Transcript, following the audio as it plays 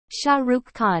Shah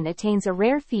Rukh Khan attains a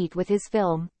rare feat with his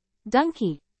film,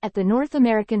 Dunki, at the North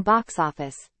American box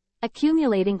office,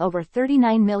 accumulating over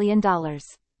 $39 million.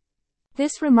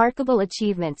 This remarkable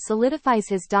achievement solidifies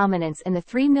his dominance in the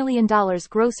 $3 million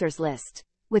grossers list,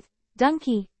 with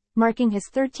Dunki marking his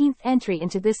 13th entry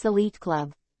into this elite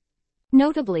club.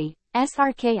 Notably,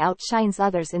 SRK outshines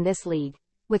others in this league,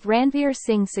 with Ranveer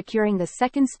Singh securing the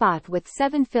second spot with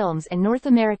 7 films in North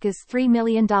America's $3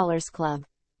 million club.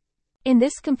 In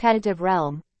this competitive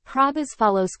realm, Prabhas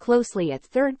follows closely at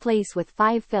third place with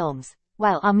 5 films,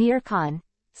 while Aamir Khan,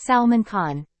 Salman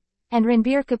Khan, and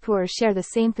Ranbir Kapoor share the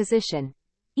same position,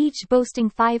 each boasting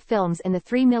 5 films in the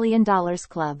 $3 million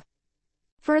club.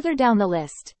 Further down the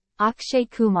list, Akshay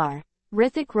Kumar,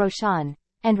 Hrithik Roshan,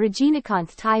 and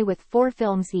Rajinikanth tie with 4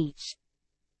 films each.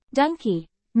 Dunki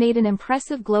made an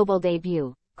impressive global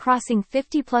debut, crossing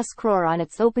 50+ crore on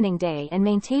its opening day and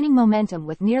maintaining momentum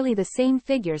with nearly the same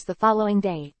figures the following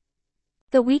day.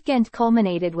 The weekend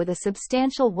culminated with a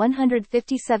substantial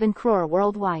 157 crore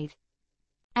worldwide.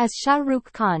 As Shah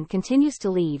Rukh Khan continues to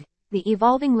lead, the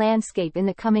evolving landscape in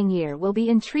the coming year will be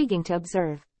intriguing to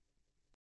observe.